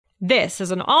This is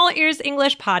an All Ears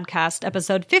English podcast,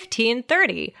 episode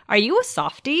 1530. Are you a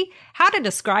softie? How to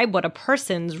describe what a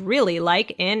person's really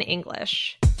like in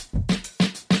English.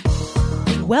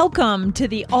 Welcome to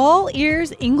the All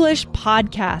Ears English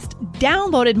podcast,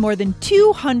 downloaded more than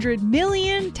 200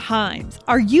 million times.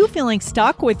 Are you feeling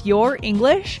stuck with your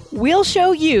English? We'll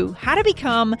show you how to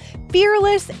become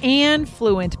fearless and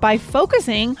fluent by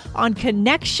focusing on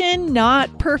connection,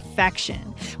 not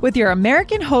perfection. With your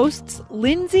American hosts,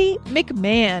 Lindsay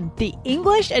McMahon, the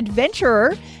English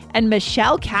adventurer, and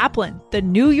Michelle Kaplan, the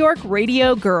New York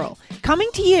radio girl, coming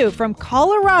to you from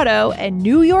Colorado and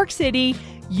New York City,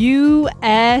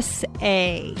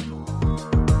 USA.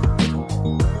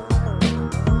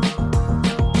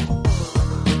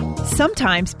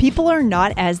 Sometimes people are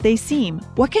not as they seem.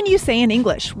 What can you say in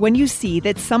English when you see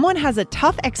that someone has a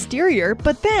tough exterior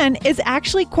but then is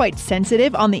actually quite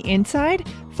sensitive on the inside?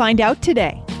 Find out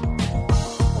today.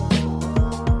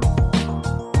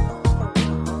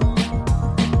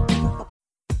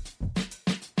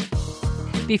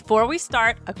 Before we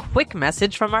start, a quick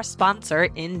message from our sponsor,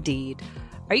 Indeed.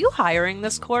 Are you hiring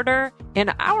this quarter?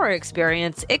 In our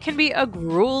experience, it can be a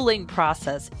grueling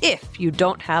process if you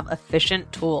don't have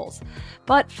efficient tools.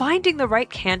 But finding the right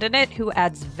candidate who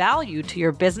adds value to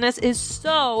your business is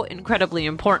so incredibly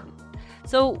important.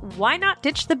 So why not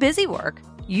ditch the busy work?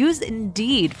 Use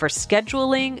Indeed for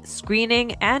scheduling,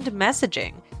 screening, and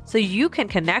messaging so you can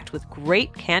connect with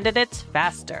great candidates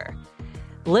faster.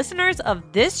 Listeners of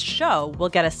this show will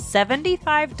get a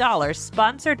 $75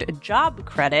 sponsored job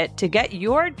credit to get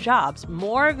your jobs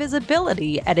more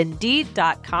visibility at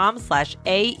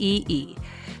Indeed.com/AEE.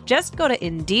 Just go to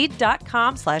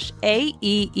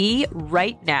Indeed.com/AEE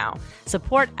right now.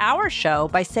 Support our show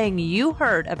by saying you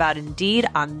heard about Indeed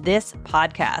on this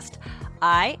podcast.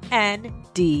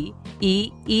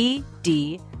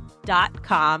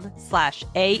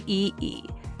 INDEED.com/AEE.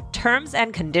 Terms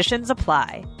and conditions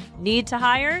apply. Need to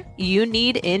hire? You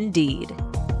need Indeed.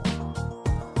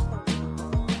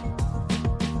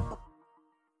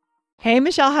 Hey,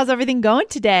 Michelle, how's everything going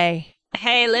today?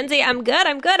 Hey, Lindsay, I'm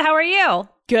good. How are you?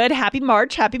 Good. Happy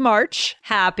March. Happy March.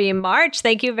 Happy March.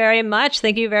 Thank you very much. Do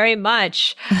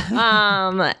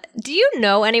you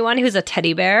know anyone who's a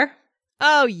teddy bear?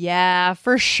 Oh, yeah,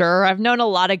 for sure. I've known a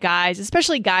lot of guys,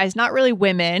 especially guys, not really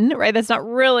women, right? That's not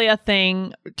really a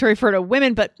thing to refer to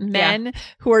women, but men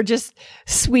who are just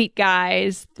sweet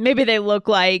guys. Maybe they look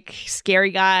like scary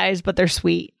guys, but they're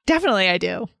sweet. Definitely I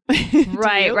do.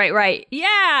 Right.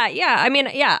 Yeah. I mean,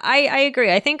 I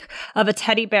agree. I think of a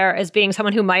teddy bear as being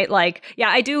someone who might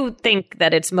I do think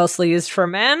that it's mostly used for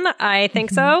men. I think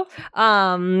so.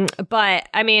 But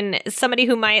I mean, somebody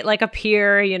who might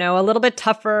appear, a little bit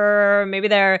tougher. Maybe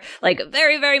they're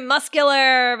very, very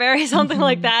muscular, very something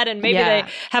like that. And maybe they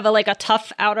have a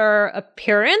tough outer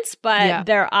appearance, but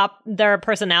their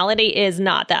personality is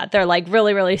not that. They're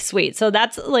really, really sweet. So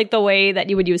that's the way that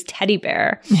you would use teddy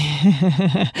bear.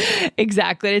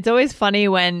 Exactly. It's always funny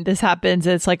when this happens.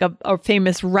 It's like a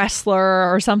famous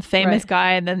wrestler or some famous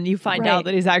guy, and then you find out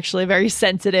that he's actually very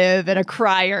sensitive and a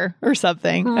crier or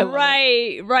something.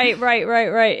 Right.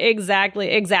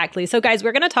 Exactly. So guys,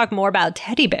 we're going to talk more about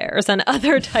teddy bears and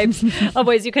other types of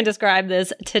ways you can describe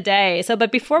this today.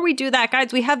 But before we do that,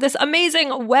 guys, we have this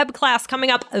amazing web class coming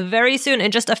up very soon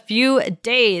in just a few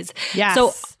days. Yes.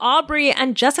 So Aubrey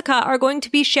and Jessica are going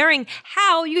to be sharing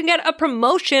how you can get a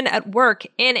promotion at work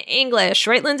in English,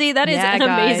 right, Lindsay? That is an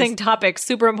amazing topic.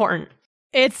 Super important.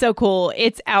 It's so cool.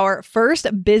 It's our first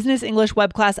business English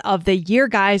web class of the year,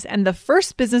 guys. And the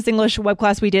first business English web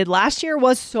class we did last year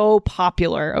was so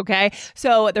popular. Okay.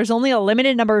 So there's only a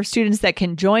limited number of students that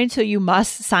can join. So you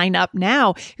must sign up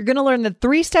now. You're going to learn the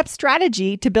 3-step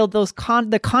strategy to build those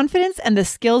the confidence and the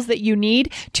skills that you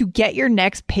need to get your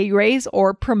next pay raise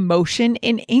or promotion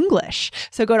in English.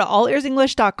 So go to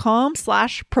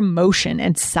allearsenglish.com/promotion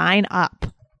and sign up.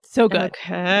 So good.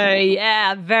 Okay.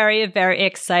 Yeah. Very, very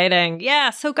exciting. Yeah.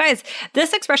 So guys,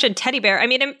 this expression teddy bear, I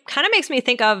mean, it kind of makes me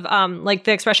think of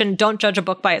the expression don't judge a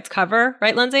book by its cover.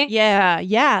 Right, Lindsay?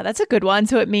 Yeah. That's a good one.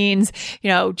 So it means,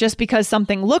 just because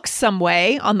something looks some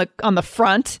way on the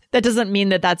front, that doesn't mean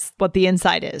that that's what the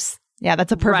inside is. Yeah,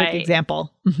 that's a perfect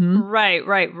example. Mm-hmm.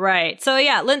 Right. So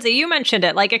yeah, Lindsay, you mentioned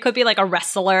it. It could be a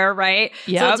wrestler, right?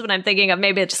 Yep. So that's what I'm thinking of.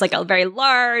 Maybe it's just a very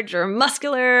large or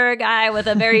muscular guy with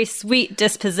a very sweet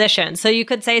disposition. So you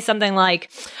could say something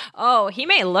like, oh, he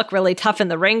may look really tough in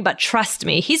the ring, but trust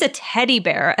me, he's a teddy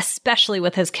bear, especially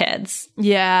with his kids.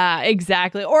 Yeah,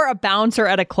 exactly. Or a bouncer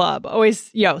at a club.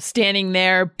 Always, standing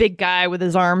there, big guy with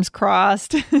his arms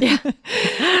crossed. Yeah.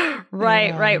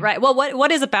 Right. Well,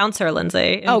 what is a bouncer,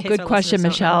 Lindsay? Oh, good question,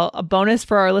 Michelle. A bonus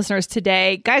for our listeners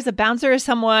today. Guys, a bouncer is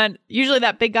someone, usually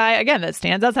that big guy, again, that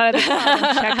stands outside of the club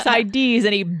and checks IDs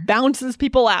and he bounces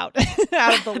people out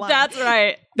of the line. That's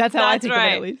right. That's how I think of it,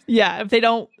 at least. Yeah, if they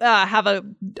don't have a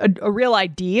real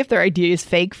ID, if their ID is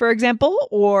fake, for example,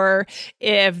 or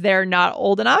if they're not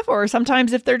old enough, or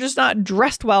sometimes if they're just not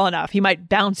dressed well enough, he might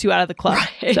bounce you out of the club.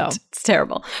 Right. So It's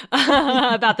terrible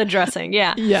about the dressing.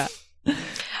 Yeah. Yeah.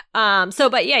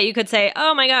 But yeah, you could say,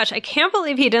 oh my gosh, I can't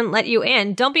believe he didn't let you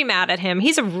in. Don't be mad at him.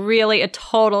 He's a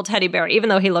total teddy bear, even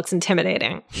though he looks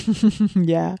intimidating.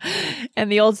 Yeah.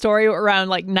 And the old story around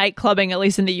like night clubbing, at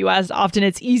least in the US, often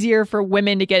it's easier for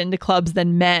women to get into clubs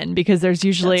than men because there's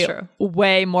usually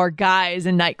way more guys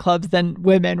in nightclubs than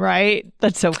women, right?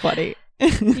 That's so funny.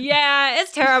 Yeah,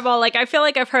 it's terrible. Like, I feel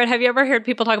like have you ever heard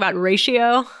people talk about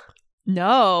ratio?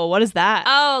 No, what is that?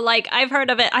 Oh, like I've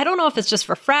heard of it. I don't know if it's just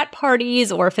for frat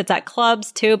parties or if it's at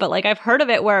clubs too, but like I've heard of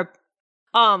it where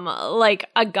like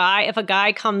if a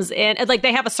guy comes in, like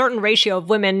they have a certain ratio of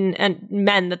women and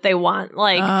men that they want.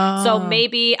 Like so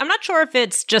maybe I'm not sure if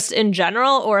it's just in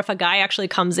general or if a guy actually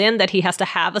comes in that he has to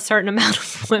have a certain amount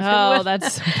of women. Oh,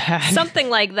 that's so bad. Something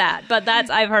like that. But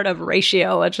I've heard of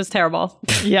ratio, which is terrible.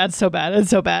 Yeah, it's so bad. It's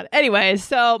so bad. Anyway,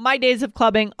 so my days of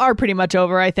clubbing are pretty much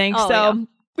over, I think. Yeah.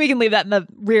 We can leave that in the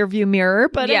rear view mirror,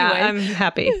 but yeah, anyway. I'm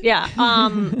happy. Yeah.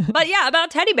 But yeah,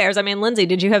 about teddy bears. I mean, Lindsay,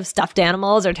 did you have stuffed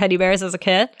animals or teddy bears as a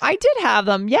kid? I did have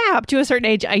them. Yeah, up to a certain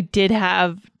age, I did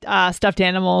have stuffed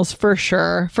animals for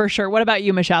sure. For sure. What about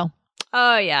you, Michelle?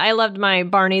 Oh, yeah. I loved my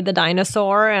Barney the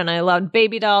dinosaur and I loved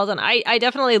baby dolls. And I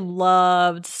definitely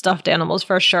loved stuffed animals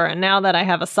for sure. And now that I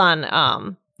have a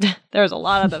son, there's a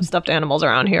lot of those stuffed animals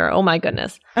around here. Oh, my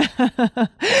goodness.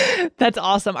 That's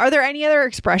awesome. Are there any other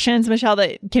expressions, Michelle,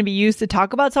 that can be used to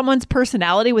talk about someone's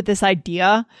personality with this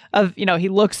idea of, he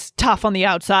looks tough on the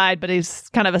outside, but he's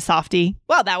kind of a softie?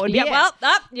 Well, that would be it. Well,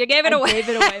 you gave it away. Gave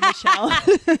it away, Michelle.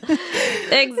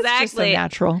 Exactly. It's just so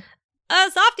natural.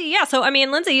 Softie, yeah. So, I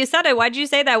mean, Lindsay, you said it. Why'd you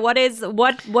say that? What is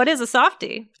a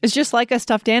softie? It's just like a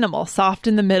stuffed animal, soft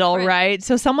in the middle, right?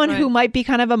 So someone who might be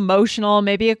kind of emotional,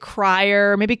 maybe a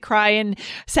crier, maybe cry in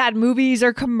sad movies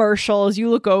or commercials. You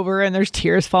look over and there's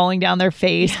tears falling down their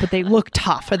face, but they look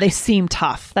tough or they seem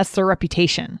tough. That's their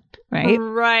reputation. Right.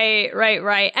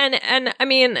 And I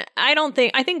mean,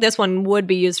 I think this one would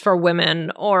be used for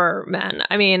women or men.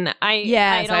 I mean,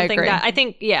 I don't think that.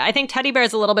 I think teddy bear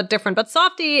is a little bit different, but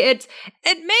softie, it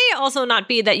may also not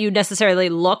be that you necessarily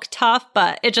look tough,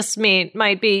 but it just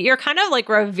might be, you're kind of like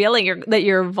revealing that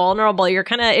you're vulnerable. You're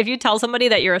kind of, if you tell somebody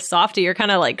that you're a softie, you're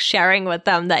kind of like sharing with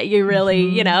them that you really,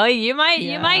 you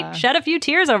might shed a few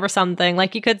tears over something.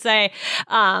 Like you could say,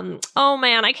 oh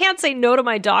man, I can't say no to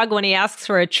my dog when he asks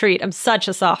for a treat. I'm such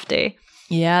a softie.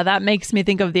 Yeah, that makes me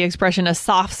think of the expression a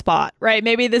soft spot, right?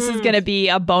 Maybe this is going to be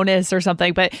a bonus or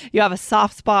something, but you have a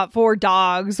soft spot for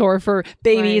dogs or for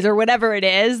babies or whatever it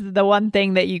is, the one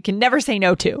thing that you can never say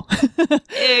no to.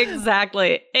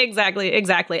 Exactly.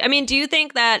 I mean, do you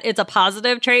think that it's a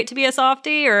positive trait to be a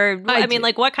softie? Or, I mean,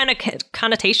 like what kind of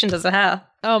connotation does it have?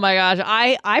 Oh my gosh.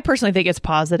 I personally think it's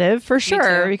positive for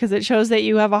sure because it shows that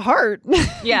you have a heart.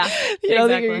 Yeah.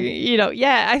 Exactly.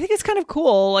 I think it's kind of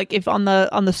cool. Like if on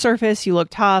the surface you look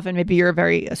tough and maybe you're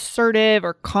very assertive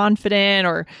or confident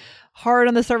or hard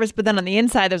on the surface, but then on the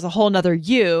inside there's a whole nother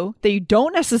you that you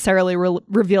don't necessarily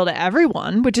reveal to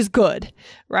everyone, which is good,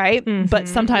 right? But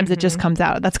sometimes it just comes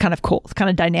out. That's kind of cool. It's kind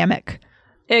of dynamic.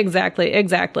 Exactly.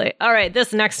 All right,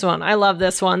 this next one. I love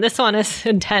this one. This one is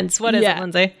intense. What is it,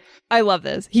 Lindsay? I love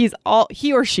this.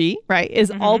 He or she, right,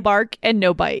 is all bark and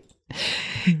no bite.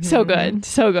 So good.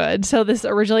 So this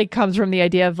originally comes from the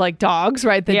idea of like dogs,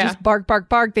 right? They just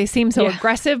bark. They seem so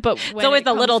aggressive, but when it's always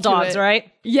the little dogs,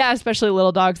 right? Yeah, especially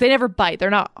little dogs. They never bite. They're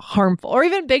not harmful. Or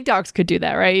even big dogs could do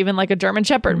that, right? Even like a German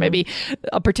Shepherd. Maybe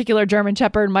a particular German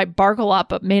Shepherd might bark a lot,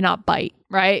 but may not bite,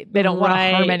 right? They don't want to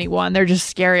harm anyone. They're just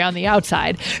scary on the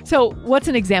outside. So what's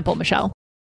an example, Michelle?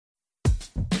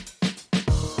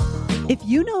 If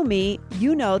you know me,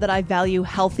 you know that I value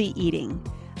healthy eating.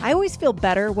 I always feel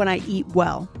better when I eat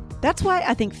well. That's why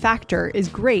I think Factor is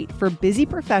great for busy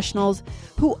professionals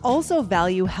who also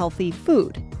value healthy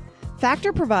food.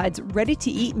 Factor provides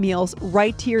ready-to-eat meals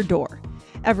right to your door.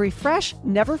 Every fresh,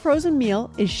 never frozen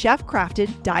meal is chef-crafted,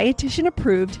 dietitian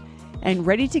approved, and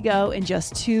ready to go in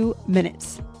just 2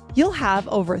 minutes. You'll have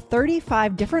over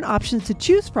 35 different options to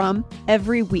choose from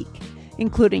every week,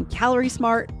 including Calorie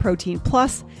Smart, Protein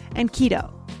Plus, and Keto.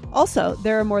 Also,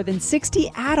 there are more than 60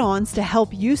 add-ons to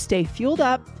help you stay fueled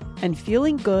up and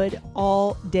feeling good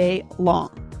all day long.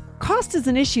 Cost is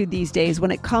an issue these days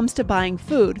when it comes to buying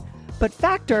food, but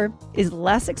Factor is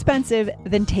less expensive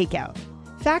than takeout.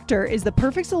 Factor is the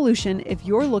perfect solution if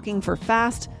you're looking for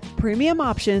fast, premium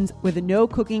options with no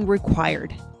cooking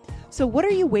required. So what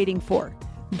are you waiting for?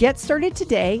 Get started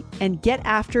today and get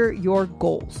after your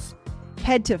goals.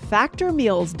 Head to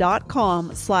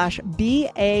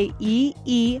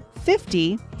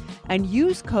factormeals.com/BAEE50 and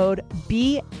use code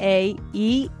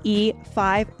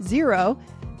BAEE50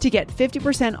 to get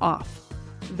 50% off.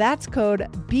 That's code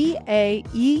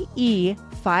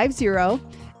BAEE50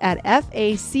 at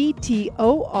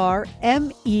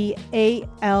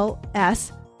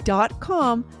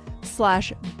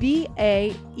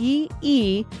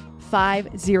factormeals.com/BAEE50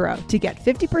 to get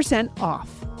 50% off.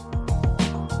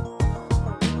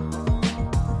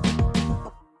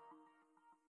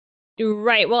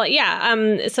 Right. Well,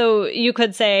 yeah. So you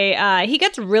could say he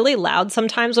gets really loud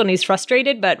sometimes when he's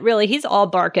frustrated, but really he's all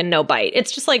bark and no bite.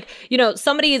 It's just like,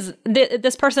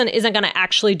 this person isn't going to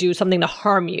actually do something to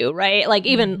harm you, right? Like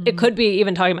even it could be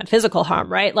even talking about physical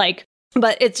harm, right? Like,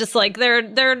 but it's just like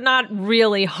they're not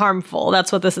really harmful.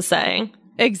 That's what this is saying.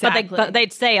 Exactly. But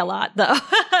they'd say a lot though.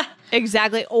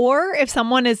 Exactly. Or if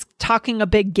someone is talking a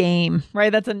big game, right?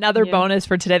 That's another bonus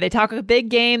for today. They talk a big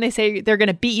game. They say they're going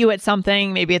to beat you at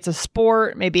something. Maybe it's a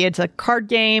sport. Maybe it's a card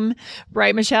game.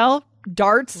 Right, Michelle?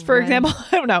 Darts, for example.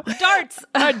 I don't know. Darts.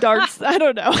 Darts. I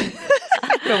don't know.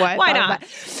 I don't know why. Why not?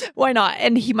 Why not?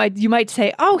 And you might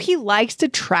say, oh, he likes to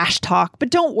trash talk, but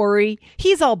don't worry.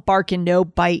 He's all bark and no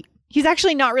bite. He's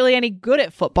actually not really any good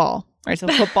at football. Right, so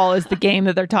football is the game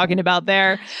that they're talking about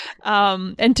there.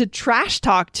 And to trash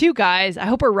talk too, guys. I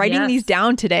hope we're writing these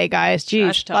down today, guys.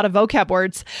 Geez, a lot of vocab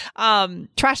words.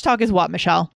 Trash talk is what,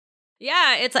 Michelle?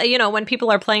 Yeah, it's, when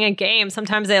people are playing a game,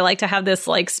 sometimes they like to have this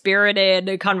like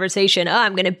spirited conversation. Oh,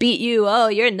 I'm going to beat you. Oh,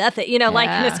 you're nothing.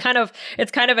 Like it's kind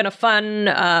of in a fun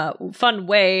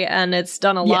way. And it's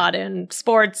done a lot in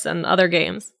sports and other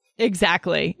games.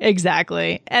 Exactly.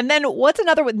 And then what's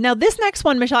another one? Now, this next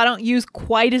one, Michelle, I don't use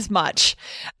quite as much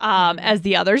as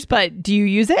the others, but do you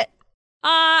use it?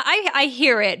 I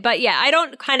hear it, but yeah, I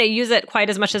don't kind of use it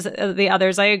quite as much as the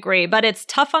others. I agree, but it's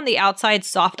tough on the outside,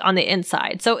 soft on the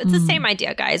inside. So it's the same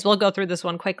idea, guys. We'll go through this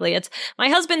one quickly. It's my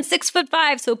husband's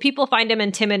 6'5", so people find him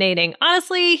intimidating.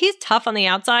 Honestly, he's tough on the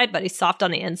outside, but he's soft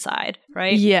on the inside,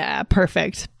 right? Yeah,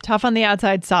 perfect. Tough on the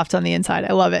outside, soft on the inside.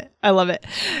 I love it.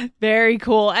 Very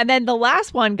cool. And then the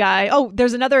last one, guy. Oh,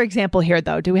 there's another example here,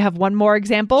 though. Do we have one more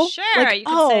example? Sure. You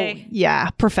can say. Yeah,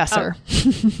 professor.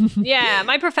 Yeah,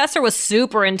 my professor was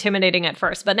super intimidating at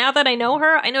first, but now that I know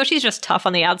her, I know she's just tough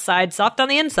on the outside, soft on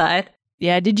the inside.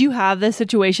 Yeah. Did you have this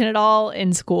situation at all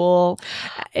in school,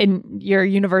 in your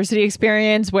university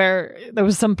experience, where there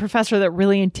was some professor that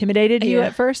really intimidated you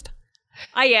at first?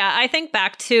 I think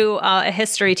back to a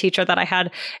history teacher that I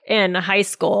had in high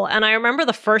school. And I remember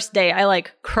the first day I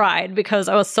cried because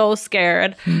I was so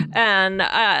scared. And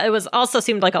it was also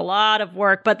seemed like a lot of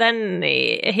work. But then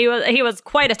he was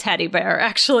quite a teddy bear,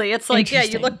 actually. It's like,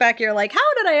 you look back, you're like,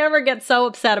 how did I ever get so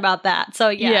upset about that? So,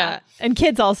 yeah. And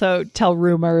kids also tell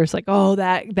rumors like, oh,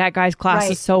 that guy's class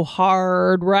is so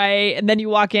hard, right? And then you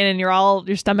walk in and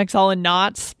your stomach's all in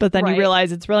knots. But then you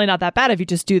realize it's really not that bad if you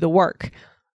just do the work,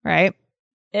 right?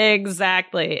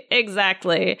 Exactly.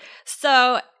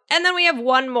 So, and then we have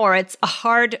one more. It's a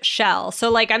hard shell.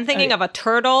 So I'm thinking of a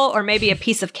turtle or maybe a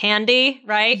piece of candy,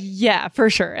 right? Yeah, for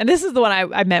sure. And this is the one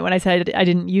I meant when I said I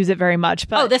didn't use it very much.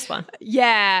 But this one.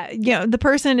 Yeah. The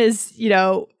person is,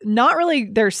 not really,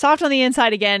 they're soft on the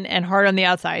inside again and hard on the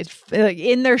outside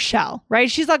in their shell,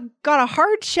 right? She's got a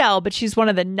hard shell, but she's one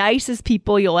of the nicest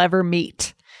people you'll ever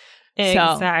meet.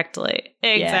 Exactly.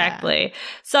 Yeah.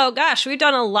 So, gosh, we've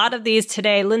done a lot of these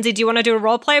today. Lindsay, do you want to do a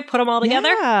role play? Put them all together?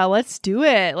 Yeah, let's do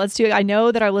it. I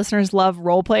know that our listeners love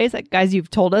role plays. Guys,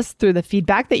 you've told us through the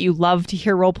feedback that you love to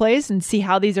hear role plays and see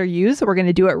how these are used. So we're going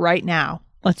to do it right now.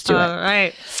 Let's do it. All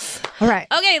right.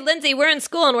 Okay, Lindsay, we're in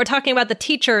school and we're talking about the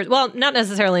teachers. Well, not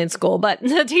necessarily in school, but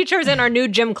the teachers in our new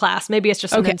gym class. Maybe it's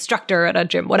just an instructor at a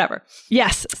gym, whatever.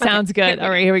 Yes, sounds good. All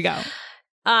right, here we go.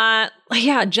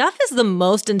 Jeff is the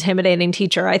most intimidating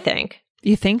teacher, I think.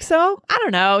 You think so? I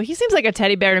don't know. He seems like a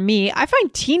teddy bear to me. I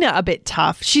find Tina a bit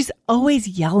tough. She's always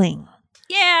yelling.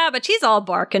 Yeah, but she's all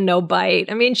bark and no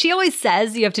bite. I mean, she always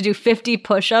says you have to do 50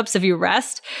 push-ups if you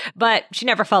rest, but she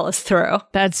never follows through.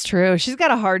 That's true. She's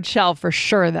got a hard shell for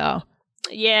sure, though.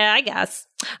 Yeah, I guess.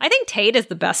 I think Tate is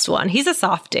the best one. He's a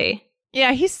softie.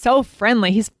 Yeah, he's so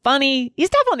friendly. He's funny. He's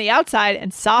tough on the outside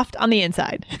and soft on the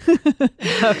inside.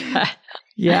 Okay.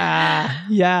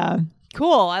 Yeah.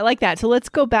 Cool. I like that. So let's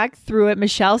go back through it,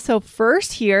 Michelle. So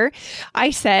first here,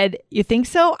 I said, you think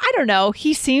so? I don't know.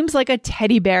 He seems like a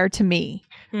teddy bear to me,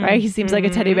 right? He seems like a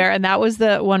teddy bear. And that was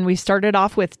the one we started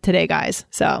off with today, guys.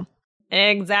 So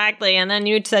exactly. And then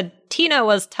you said Tina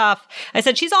was tough. I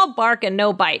said, she's all bark and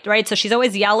no bite, right? So she's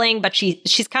always yelling, but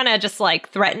she's kind of just like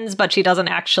threatens, but she doesn't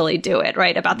actually do it,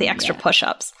 right? About the extra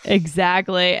push-ups.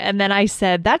 Exactly. And then I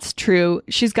said, that's true.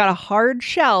 She's got a hard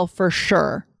shell for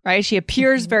sure, right? She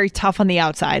appears very tough on the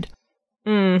outside.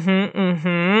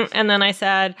 And then I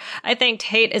said, I think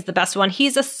Tate is the best one.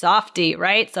 He's a softie,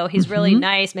 right? So he's really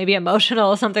nice, maybe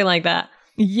emotional, something like that.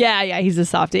 Yeah, he's a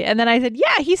softie. And then I said,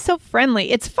 yeah, he's so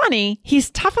friendly. It's funny. He's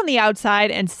tough on the outside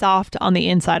and soft on the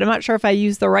inside. I'm not sure if I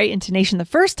used the right intonation the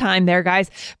first time there, guys,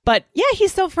 but yeah,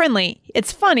 he's so friendly.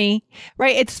 It's funny,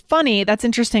 right? It's funny. That's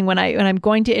interesting when I'm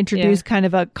going to introduce kind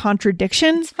of a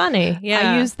contradiction. It's funny.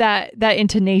 Yeah. I use that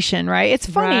intonation, right? It's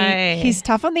funny. Right. He's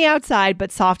tough on the outside,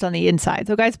 but soft on the inside.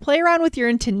 So guys, play around with your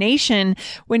intonation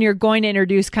when you're going to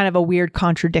introduce kind of a weird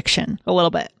contradiction a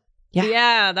little bit.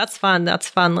 Yeah, that's fun. That's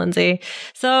fun, Lindsay.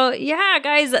 So yeah,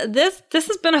 guys, this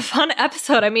has been a fun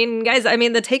episode. I mean, guys,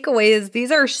 the takeaway is these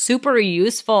are super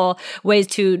useful ways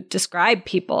to describe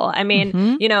people. I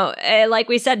mean, you know, like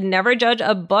we said, never judge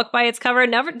a book by its cover.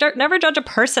 Never judge a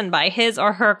person by his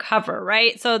or her cover,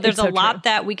 right? So there's a lot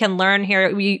that we can learn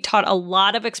here. We taught a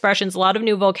lot of expressions, a lot of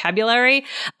new vocabulary.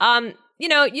 You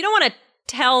know, you don't want to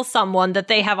tell someone that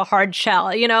they have a hard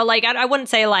shell, you know, like I wouldn't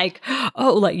say like,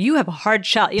 oh, like you have a hard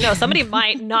shell, you know, somebody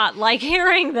might not like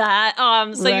hearing that.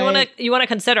 So you want to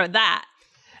consider that.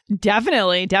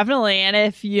 Definitely. And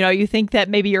if, you know, you think that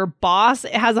maybe your boss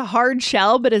has a hard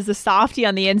shell, but is a softie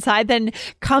on the inside, then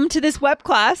come to this web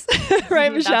class,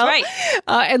 right, Michelle? That's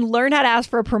right. And learn how to ask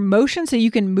for a promotion so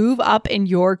you can move up in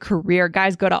your career.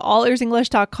 Guys, go to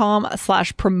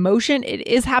allearsenglish.com/promotion. It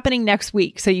is happening next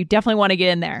week. So you definitely want to get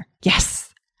in there. Yes.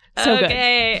 So good.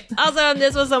 Okay. Awesome.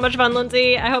 This was so much fun,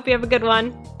 Lindsay. I hope you have a good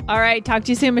one. All right. Talk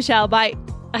to you soon, Michelle. Bye.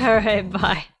 All right.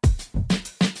 Bye.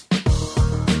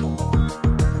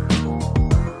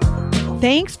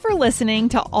 Thanks for listening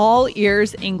to All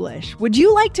Ears English. Would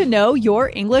you like to know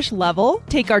your English level?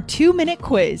 Take our 2-minute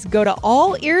quiz. Go to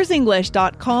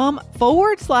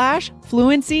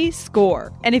allearsenglish.com/fluency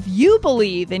score. And if you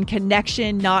believe in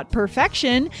connection, not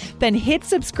perfection, then hit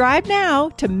subscribe now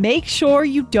to make sure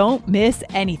you don't miss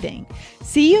anything.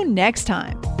 See you next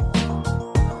time.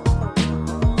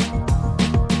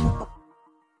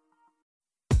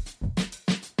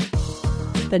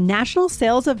 The national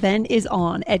sales event is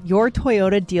on at your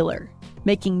Toyota dealer,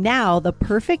 making now the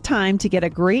perfect time to get a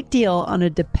great deal on a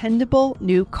dependable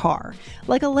new car,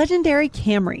 like a legendary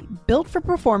Camry, built for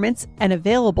performance and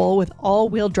available with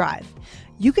all-wheel drive.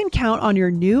 You can count on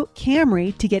your new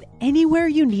Camry to get anywhere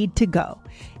you need to go.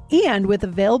 And with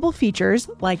available features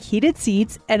like heated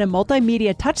seats and a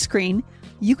multimedia touchscreen,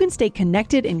 you can stay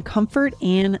connected in comfort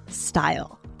and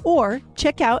style. Or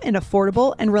check out an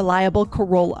affordable and reliable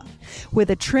Corolla with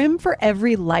a trim for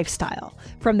every lifestyle.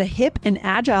 From the hip and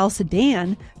agile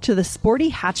sedan to the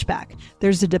sporty hatchback,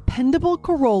 there's a dependable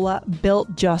Corolla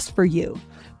built just for you.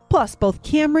 Plus, both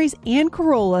Camrys and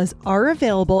Corollas are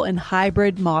available in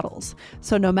hybrid models.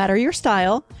 So no matter your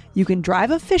style, you can drive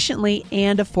efficiently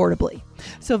and affordably.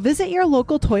 So visit your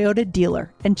local Toyota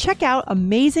dealer and check out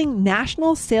amazing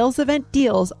national sales event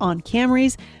deals on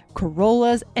Camrys,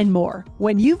 Corollas, and more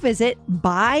when you visit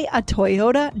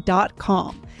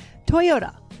buyatoyota.com.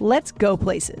 Toyota, let's go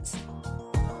places.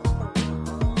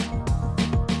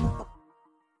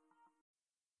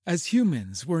 As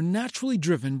humans, we're naturally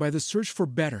driven by the search for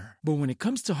better. But when it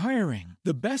comes to hiring,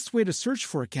 the best way to search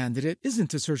for a candidate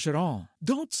isn't to search at all.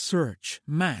 Don't search,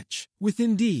 match with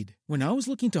Indeed. When I was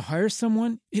looking to hire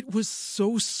someone, it was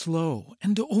so slow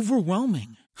and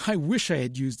overwhelming. I wish I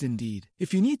had used Indeed.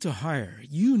 If you need to hire,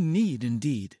 you need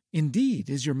Indeed. Indeed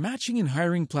is your matching and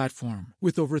hiring platform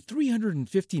with over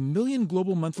 350 million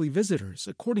global monthly visitors,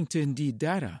 according to Indeed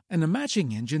data, and a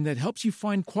matching engine that helps you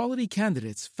find quality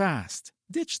candidates fast.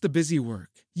 Ditch the busy work.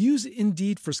 Use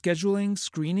Indeed for scheduling,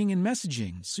 screening, and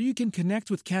messaging so you can connect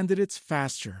with candidates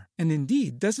faster. And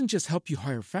Indeed doesn't just help you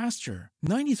hire faster.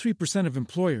 93% of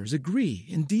employers agree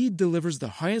Indeed delivers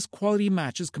the highest quality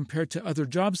matches compared to other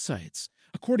job sites,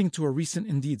 according to a recent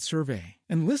Indeed survey.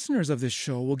 And listeners of this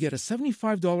show will get a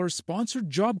 $75 sponsored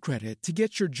job credit to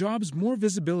get your jobs more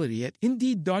visibility at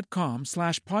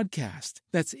Indeed.com/podcast.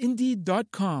 That's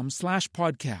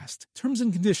Indeed.com/podcast. Terms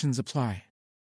and conditions apply.